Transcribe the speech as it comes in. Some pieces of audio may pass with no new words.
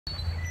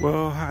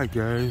Well, hi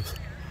guys.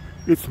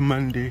 It's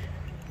Monday.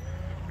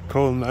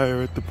 Cole and I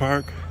are at the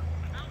park.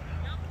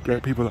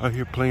 Got people out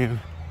here playing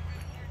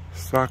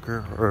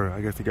soccer, or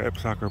I guess they got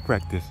soccer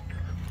practice.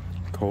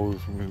 Cole's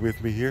with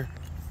me here.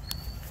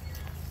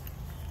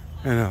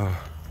 And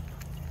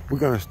we're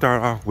gonna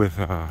start off with,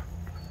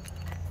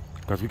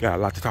 because we got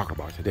a lot to talk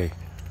about today.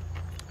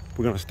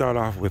 We're gonna start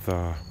off with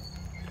the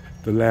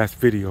last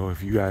video.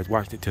 If you guys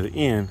watched it to the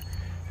end,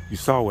 you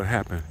saw what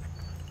happened.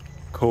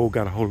 Cole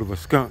got a hold of a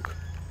skunk.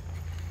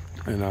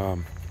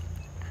 And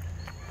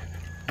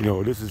you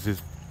know, this is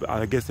his,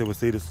 I guess they would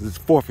say this is his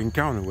fourth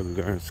encounter with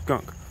a darn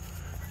skunk.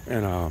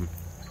 And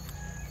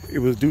it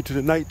was due to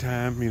the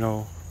nighttime, you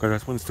know, because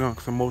that's when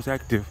skunks are most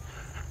active.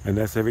 And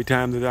that's every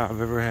time that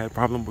I've ever had a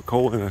problem with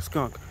Cole and a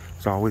skunk.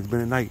 It's always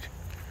been at night.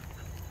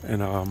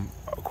 And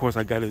of course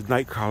I got his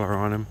night collar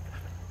on him.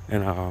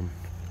 And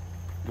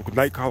the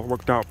night collar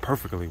worked out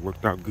perfectly,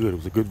 worked out good. It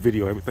was a good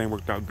video, everything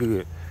worked out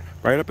good.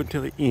 Right up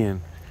until the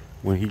end,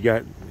 when he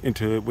got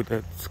into it with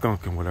that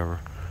skunk and whatever.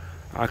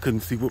 I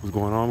couldn't see what was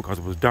going on because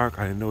it was dark.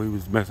 I didn't know he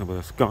was messing with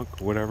a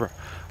skunk or whatever.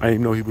 I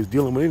didn't know he was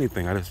dealing with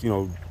anything. I just, you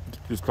know,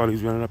 just thought he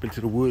was running up into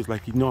the woods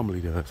like he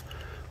normally does.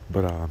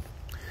 But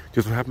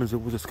just what happens,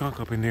 it was a skunk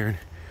up in there, and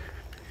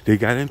they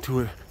got into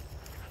it.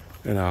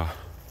 And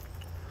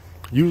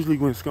usually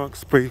when skunks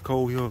spray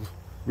Cole, he'll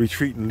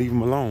retreat and leave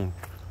him alone.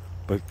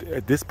 But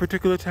at this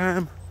particular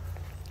time,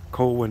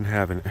 Cole wasn't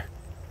having it.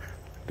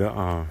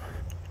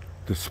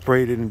 The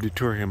spray didn't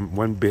deter him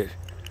one bit.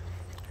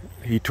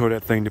 He tore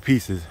that thing to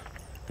pieces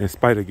in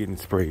spite of getting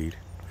sprayed.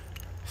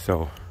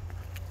 So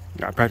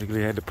I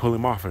practically had to pull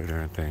him off of the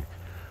darn thing.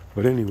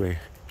 But anyway,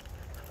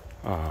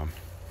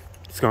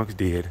 skunk's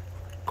dead.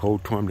 Cole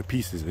tore him to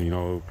pieces. You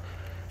know,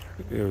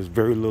 there was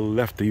very little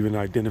left to even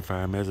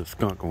identify him as a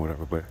skunk or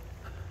whatever. But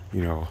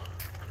you know,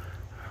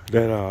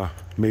 that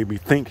made me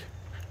think,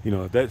 you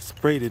know, if that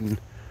spray didn't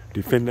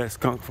defend that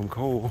skunk from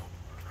Cole,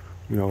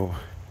 you know,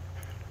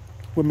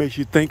 what makes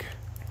you think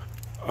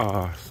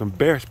some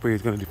bear spray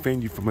is going to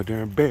defend you from a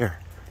darn bear?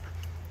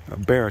 A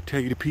bear will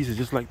tear you to pieces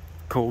just like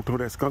Cole tore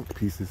that skunk to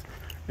pieces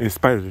in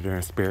spite of the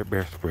darn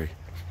bear spray.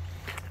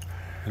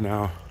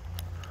 Now,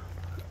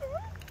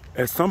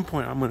 at some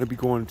point I'm going to be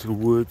going to the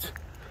woods,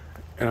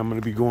 and I'm going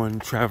to be going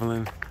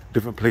traveling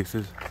different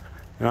places,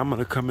 and I'm going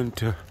to come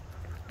into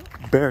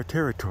bear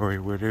territory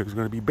where there's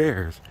going to be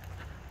bears.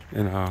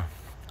 And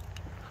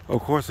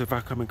of course, if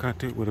I come in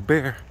contact with a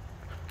bear,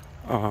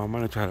 I'm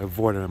going to try to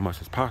avoid it as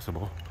much as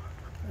possible.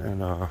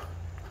 And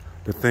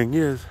the thing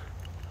is,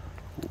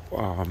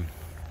 I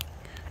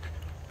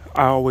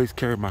always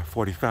carry my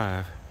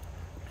 45.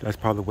 That's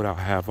probably what I'll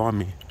have on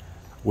me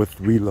with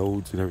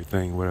reloads and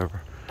everything,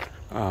 whatever.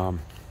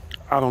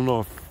 I don't know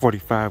if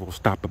 45 will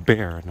stop a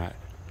bear or not.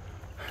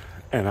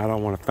 And I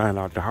don't want to find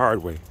out the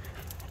hard way.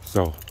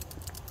 So,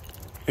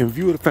 in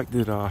view of the fact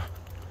that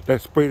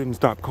that spray didn't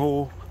stop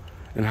Cole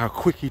and how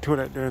quick he tore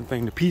that darn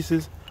thing to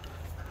pieces,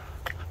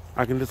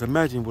 I can just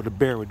imagine what a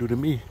bear would do to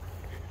me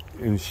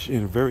in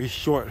very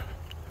short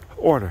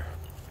order.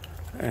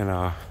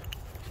 And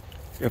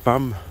if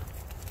I'm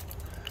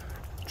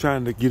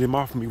trying to get him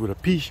off me with a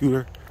pea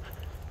shooter,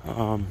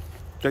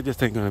 that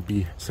just ain't gonna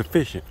be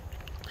sufficient.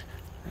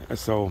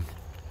 So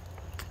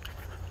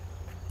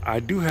I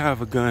do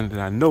have a gun that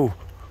I know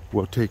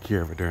will take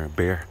care of a darn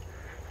bear,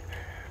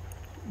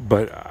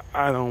 but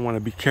I don't want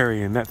to be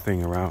carrying that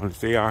thing around.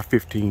 It's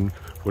AR-15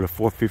 with a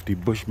 450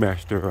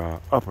 Bushmaster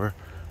upper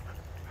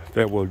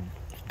that will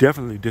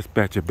definitely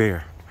dispatch a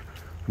bear,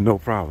 no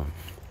problem.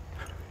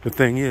 The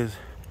thing is,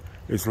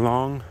 it's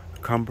long,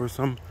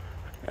 cumbersome,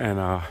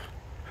 and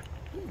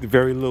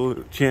very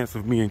little chance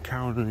of me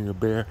encountering a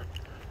bear.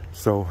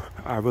 So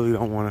I really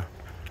don't want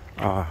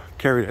to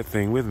carry that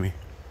thing with me.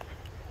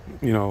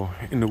 You know,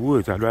 in the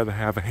woods, I'd rather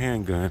have a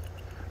handgun,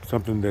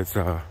 something that's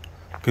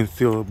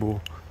concealable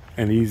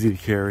and easy to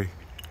carry,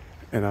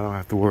 and I don't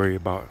have to worry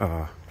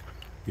about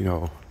you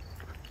know,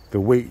 the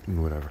weight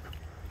and whatever.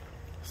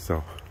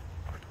 So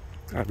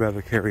I'd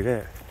rather carry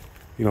that,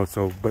 you know.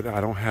 So, but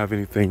I don't have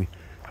anything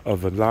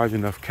of a large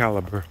enough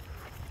caliber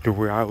to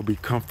where I will be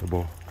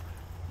comfortable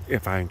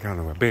if I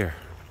encounter a bear.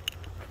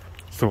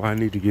 So I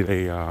need to get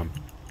a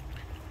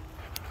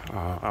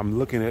I'm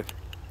looking at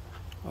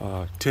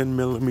 10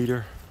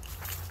 millimeter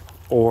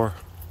or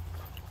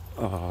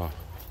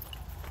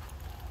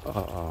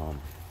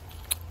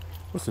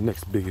what's the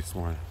next biggest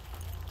one?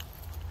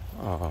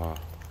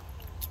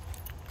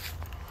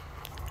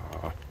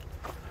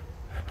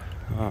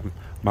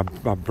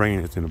 My brain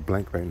is in a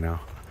blank right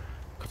now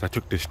because I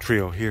took this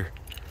trail here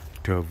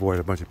to avoid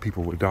a bunch of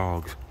people with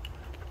dogs,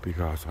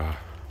 because I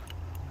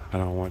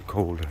don't want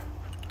Cole to,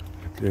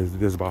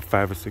 there's about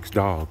 5 or 6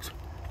 dogs,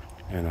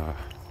 and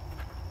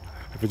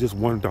if it's just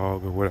one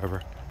dog or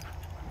whatever,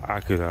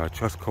 I could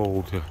trust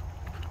Cole to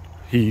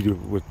heed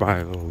with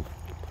my little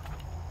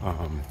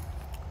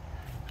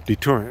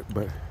deterrent,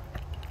 but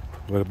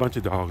with a bunch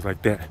of dogs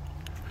like that,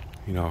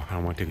 you know, I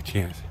don't want to take a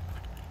chance.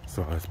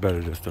 So it's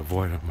better just to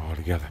avoid them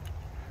altogether.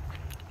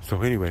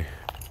 So anyway,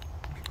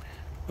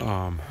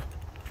 I'm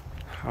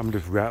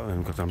just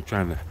rattling because I'm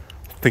trying to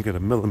think of the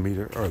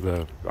millimeter,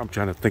 or I'm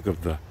trying to think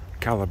of the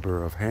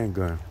caliber of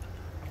handgun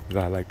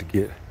that I like to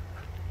get.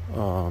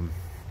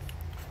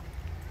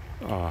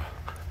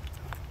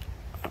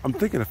 I'm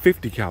thinking a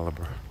 50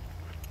 caliber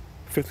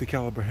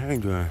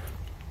handgun,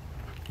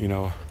 you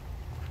know.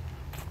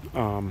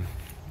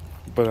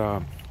 But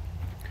I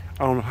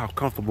don't know how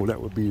comfortable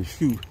that would be to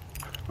shoot.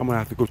 I'm gonna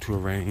have to go to a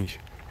range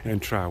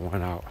and try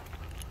one out,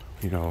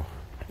 you know,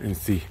 and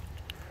see.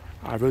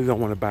 I really don't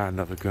want to buy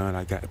another gun.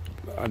 I got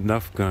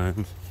enough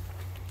guns.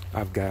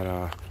 I've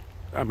got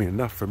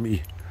enough for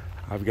me.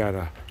 I've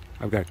got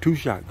 2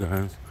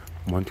 shotguns,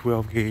 one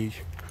 12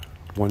 gauge,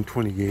 one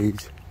 20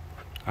 gauge.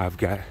 I've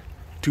got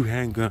 2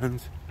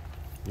 handguns,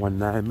 one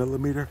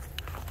 9mm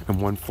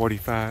and one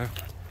 45.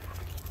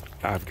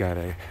 I've got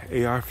a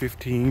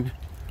AR-15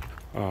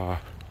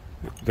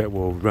 that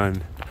will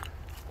run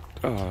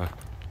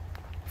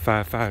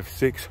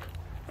 5.56,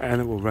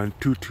 and it will run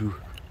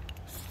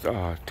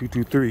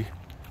 223.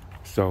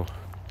 So,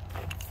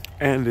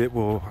 and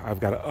I've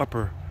got an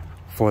upper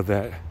for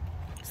that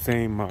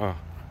same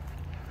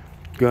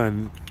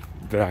gun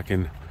that I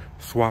can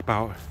swap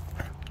out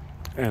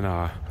and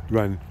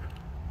run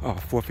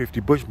 450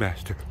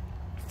 Bushmaster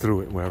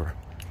through it, wherever.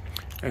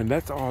 And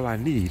that's all I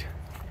need.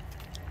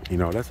 You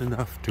know, that's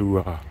enough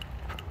to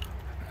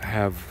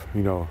have,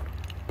 you know,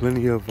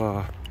 plenty of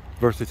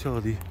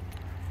versatility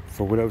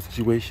for whatever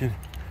situation,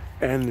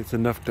 and it's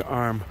enough to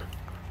arm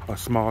a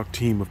small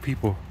team of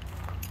people,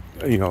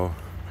 you know,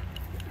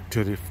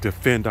 to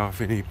fend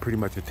off any pretty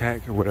much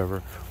attack or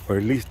whatever, or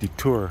at least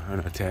deter an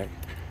attack,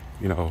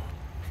 you know,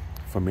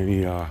 from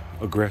any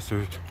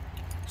aggressors.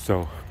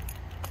 So,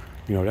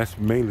 you know, that's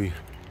mainly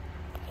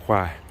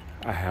why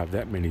I have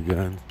that many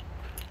guns.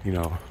 You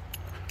know,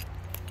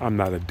 I'm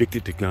not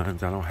addicted to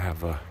guns. I don't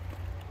have a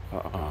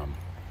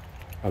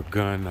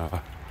gun,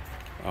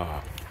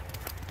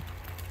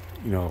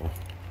 you know,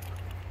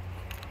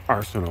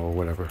 arsenal or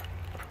whatever,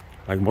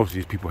 like most of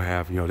these people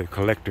have. You know, they're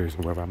collectors or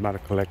whatever. I'm not a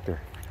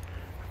collector.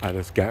 I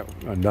just got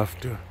enough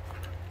to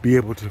be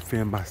able to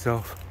defend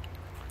myself,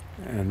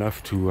 and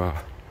enough to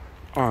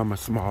arm a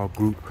small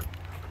group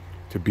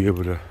to be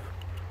able to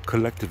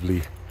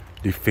collectively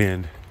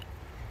defend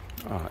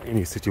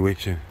any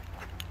situation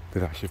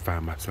that I should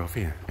find myself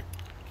in.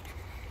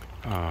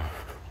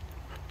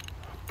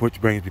 Which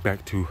brings me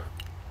back to,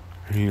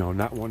 you know,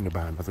 not wanting to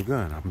buy another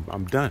gun.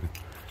 I'm done.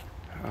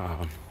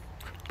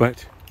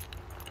 But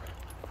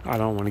I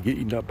don't want to get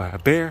eaten up by a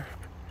bear,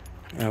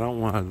 and I don't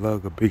want to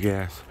lug a big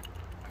ass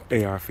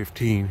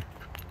AR-15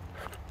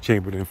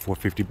 chambered in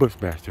 450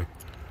 Bushmaster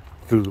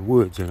through the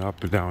woods and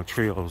up and down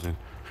trails and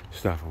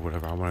stuff or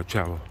whatever. I want to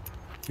travel,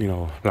 you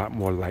know, a lot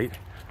more light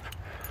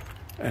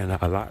and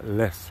a lot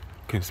less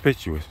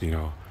conspicuous. You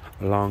know,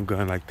 a long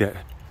gun like that,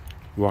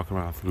 walking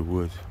around through the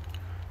woods,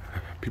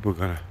 people are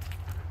gonna,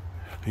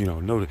 you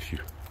know, notice you,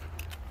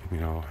 you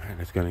know,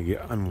 and it's gonna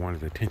get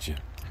unwanted attention,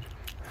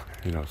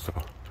 you know. So,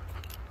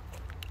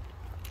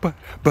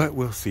 but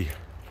we'll see.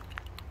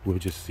 We'll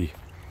just see.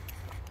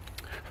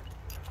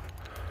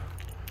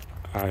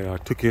 I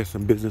took care of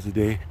some business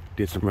today,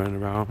 did some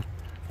running around,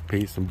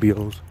 paid some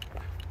bills,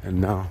 and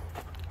now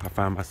I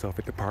find myself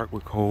at the park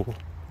with Cole.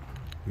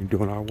 We're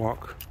doing our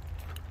walk,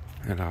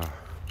 and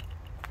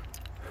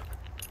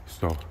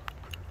so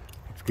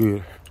it's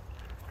good.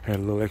 Had a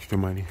little extra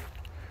money,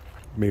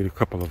 made a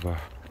couple of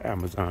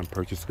Amazon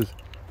purchases,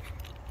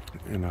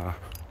 and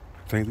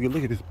things good.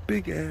 Look at this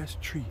big ass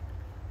tree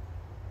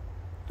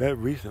that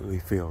recently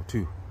fell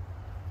too.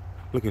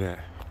 Look at that,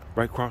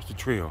 right across the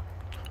trail.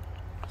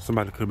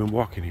 Somebody could have been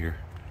walking here.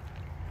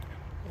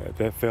 If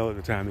that fell at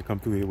the time they come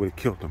through here, it would have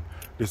killed them.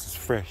 This is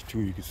fresh too.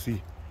 You can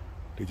see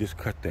they just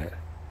cut that.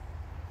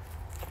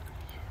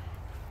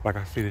 Like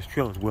I said, this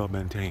trail is well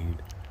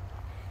maintained.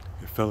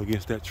 It fell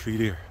against that tree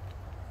there.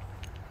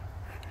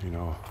 You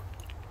know,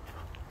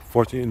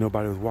 fortunately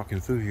nobody was walking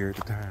through here at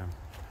the time.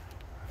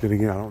 Then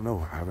again, I don't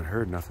know. I haven't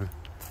heard nothing.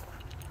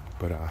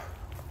 But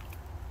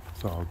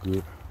it's all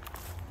good.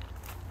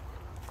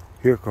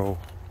 Here, Cole.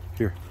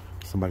 Here.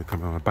 Somebody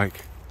coming on a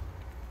bike.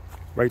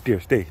 Right there.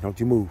 Stay. Don't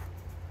you move.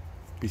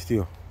 Be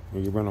still. Or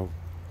you run over.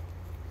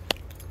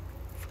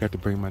 Forgot to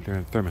bring my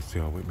darn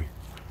thermostat with me.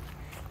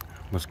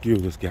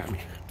 Mosquito just got me.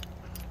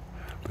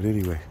 But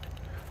anyway.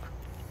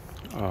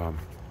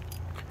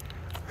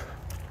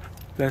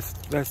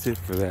 That's it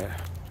for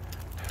that.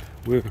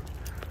 I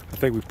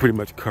think we pretty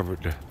much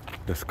covered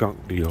the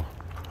skunk deal.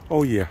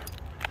 Oh yeah.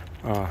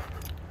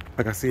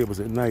 Like I said, it was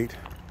at night.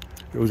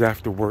 It was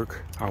after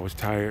work. I was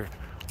tired.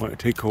 Wanted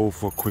to take Cole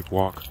for a quick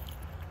walk.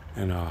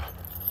 And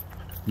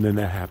then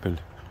that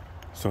happened.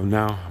 So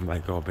now I'm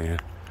like, oh man,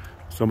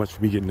 so much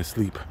for me getting to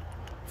sleep.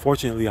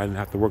 Fortunately, I didn't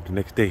have to work the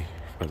next day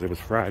because it was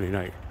Friday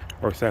night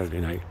or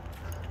Saturday night.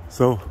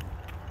 So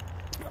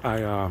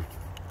I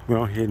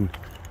went on ahead and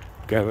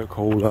gathered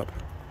Cole up.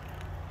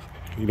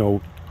 You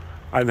know,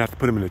 I didn't have to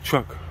put him in the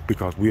truck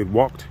because we had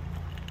walked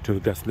to the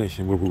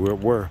destination where we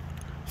were.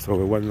 So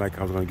it wasn't like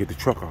I was gonna get the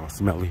truck all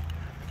smelly.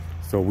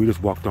 So we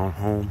just walked on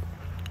home,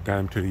 got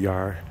him to the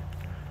yard,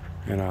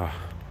 and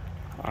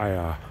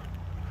I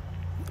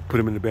put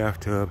him in the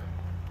bathtub,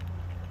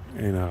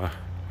 and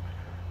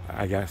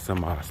I got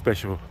some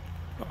special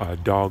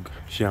dog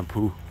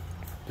shampoo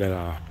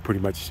that pretty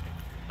much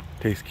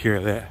takes care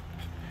of that,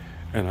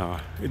 and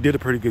it did a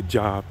pretty good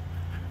job.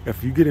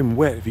 If you get him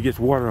wet, if he gets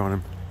water on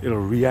him,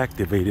 it'll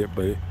reactivate it,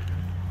 but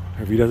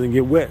if he doesn't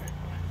get wet,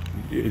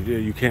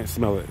 you can't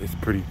smell it. It's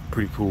pretty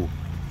cool.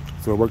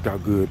 So it worked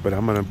out good, but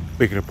I'm gonna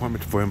make an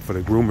appointment for him for the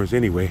groomers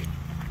anyway.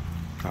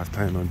 I was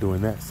planning on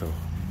doing that, so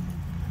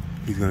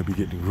he's gonna be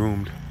getting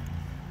groomed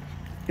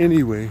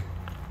anyway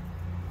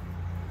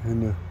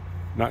in the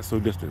not so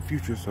distant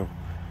future, so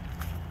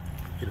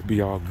it'll be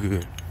all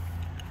good.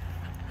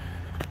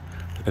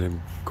 Let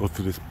him go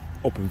through this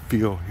open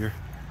field here.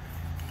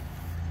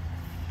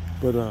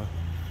 But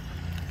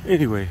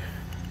anyway,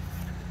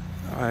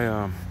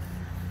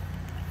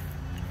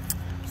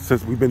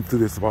 since we've been through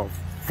this about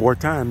 4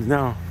 times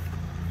now,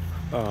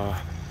 I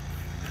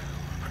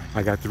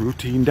got the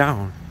routine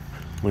down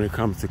when it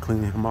comes to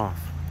cleaning him off,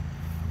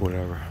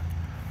 whatever.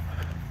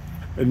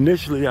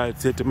 Initially, I had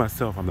said to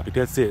myself, I'm like,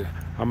 that's it.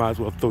 I might as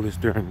well throw this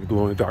darn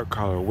glow-in-the-dark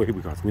collar away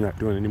because we're not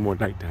doing any more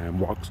nighttime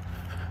walks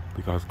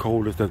because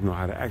Coldest doesn't know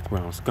how to act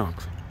around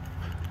skunks.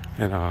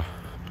 And I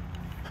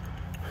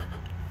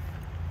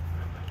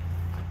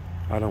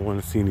don't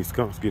want to see any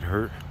skunks get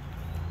hurt,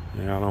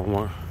 and I don't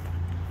want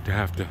to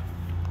have to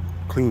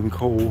clean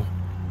Cole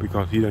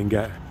because he done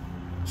got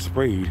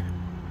sprayed.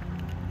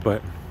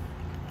 But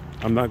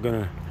I'm not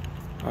gonna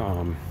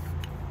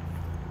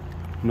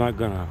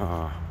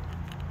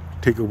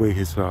take away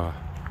his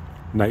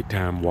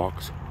nighttime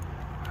walks.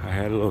 I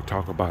had a little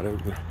talk about it.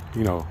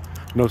 You know,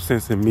 no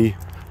sense in me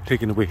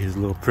taking away his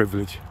little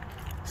privilege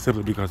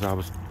simply because I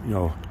was, you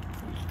know,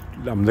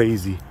 I'm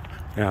lazy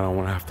and I don't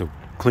want to have to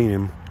clean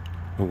him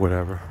or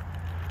whatever.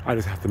 I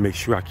just have to make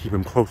sure I keep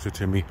him closer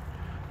to me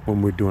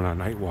when we're doing our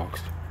night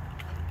walks.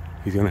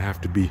 He's gonna have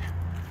to be,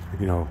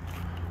 you know,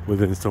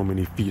 within so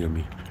many feet of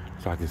me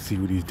so I can see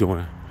what he's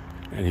doing,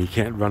 and he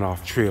can't run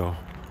off trail,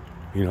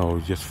 you know,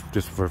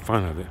 just for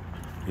fun of it,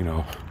 you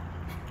know.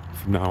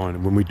 From now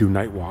on, when we do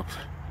night walks,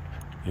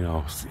 you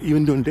know,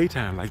 even during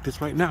daytime like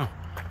this right now,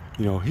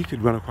 you know, he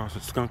could run across a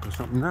skunk or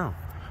something now,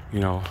 you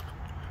know.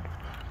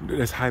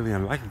 That's highly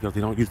unlikely because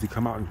they don't usually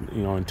come out,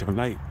 you know, until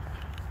night.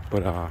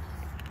 But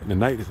in the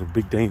night is a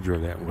big danger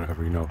of that,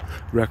 whatever, you know.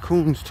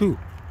 Raccoons too,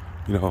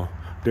 you know.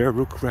 There are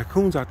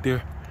raccoons out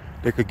there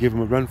that could give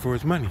him a run for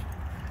his money,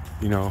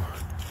 you know.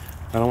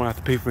 I don't want to have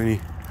to pay for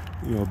any,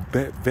 you know,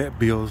 vet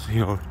bills,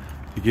 you know,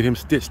 to get him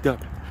stitched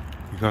up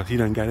because he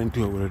done got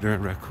into it with a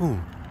darn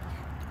raccoon.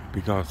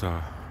 Because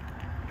I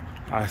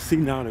see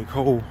now that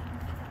Cole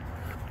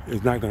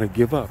is not going to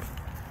give up.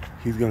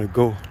 He's going to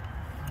go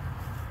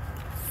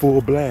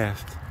full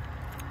blast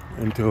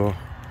until,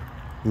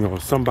 you know,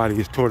 somebody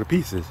is torn to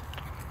pieces.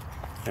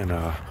 And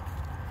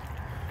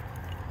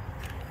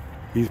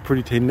he's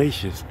pretty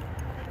tenacious,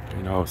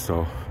 you know,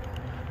 so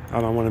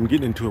I don't want him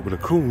getting into it with a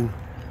coon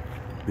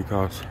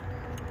because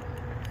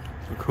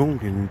a coon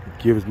can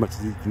give as much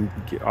as he can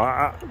get.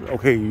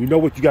 Okay, you know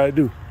what you got to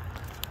do.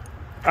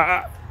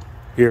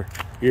 Here,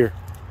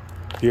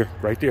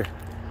 right there.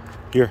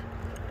 Here,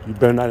 you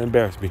better not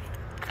embarrass me.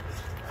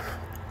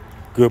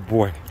 Good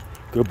boy.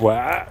 I'm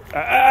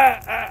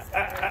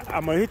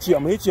gonna hit you. I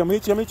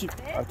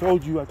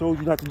told you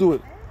not to do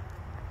it.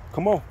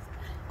 Come on.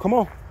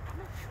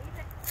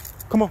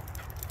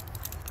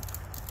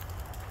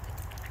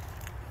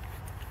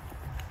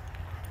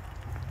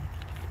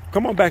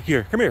 Come on back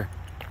here. Come here.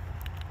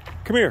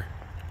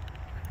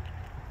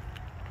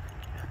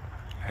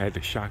 I had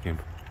to shock him,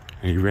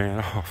 and he ran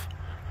off.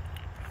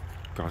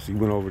 Because he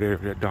went over there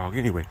with that dog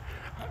anyway.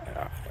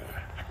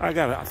 I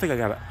think I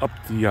gotta up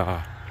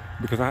the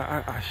because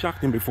I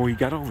shocked him before he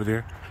got over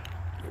there,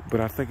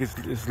 but I think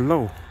it's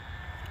low.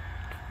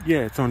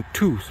 Yeah, it's on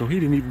 2, so he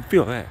didn't even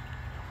feel that.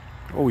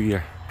 Oh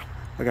yeah,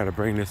 I gotta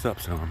bring this up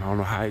some. I don't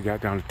know how he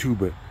got down to 2,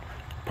 but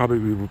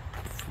probably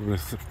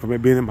from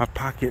it being in my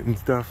pocket and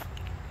stuff,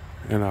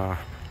 and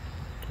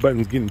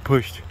buttons getting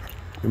pushed,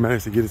 he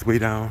managed to get his way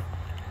down.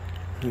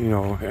 You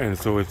know, and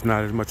so it's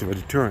not as much of a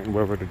deterrent.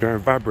 Wherever the darn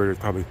vibrator is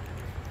probably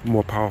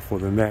more powerful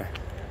than that.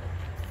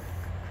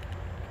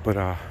 But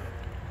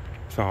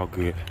it's all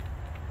good.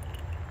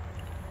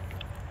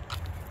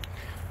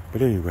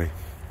 But anyway,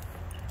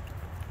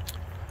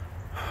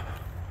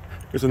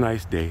 it's a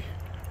nice day.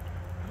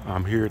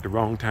 I'm here at the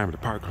wrong time at the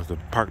park because the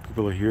park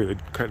people are here. They're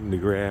cutting the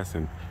grass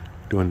and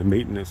doing the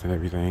maintenance and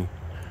everything.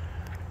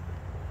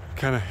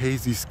 Kind of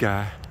hazy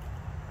sky.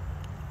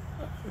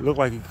 It looked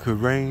like it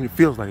could rain. It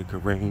feels like it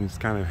could rain. It's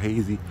kind of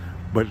hazy,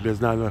 but there's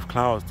not enough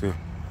clouds to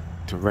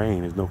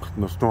rain. There's no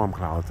storm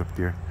clouds up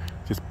there.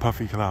 Just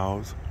puffy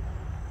clouds.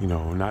 You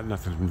know,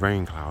 nothing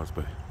rain clouds,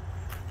 but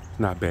it's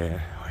not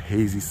bad. A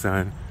hazy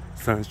sun.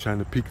 Sun's trying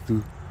to peek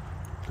through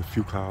the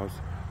few clouds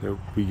that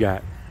we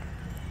got,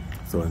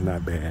 so it's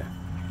not bad.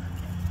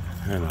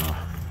 And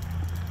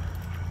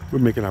we're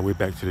making our way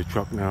back to the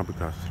truck now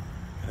because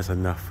that's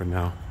enough for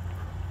now.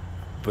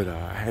 But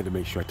I had to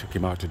make sure I took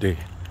him out today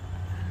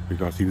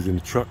because he was in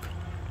the truck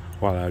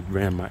while I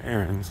ran my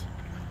errands.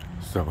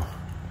 So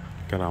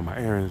got all my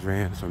errands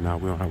ran, so now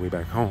we're on our way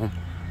back home.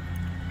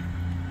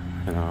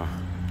 And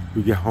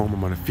we get home,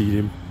 I'm gonna feed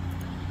him.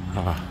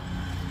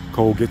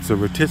 Cole gets a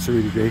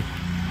rotisserie today,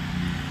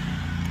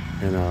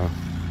 and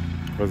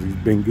because he's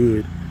been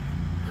good.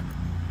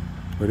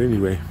 But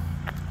anyway,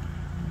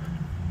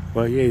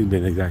 well, he ain't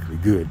been exactly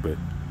good, but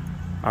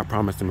I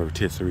promised him a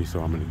rotisserie,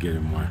 so I'm gonna get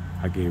him one.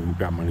 I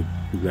got money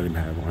to let him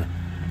have one.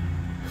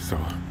 So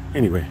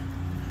anyway,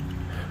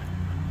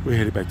 we're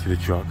headed back to the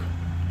truck.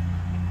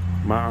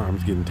 My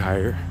arm's getting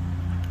tired.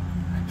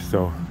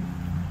 So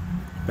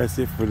that's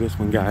it for this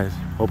one, guys.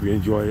 Hope you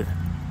enjoyed it.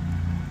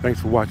 Thanks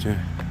for watching.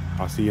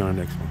 I'll see you on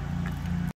the next one.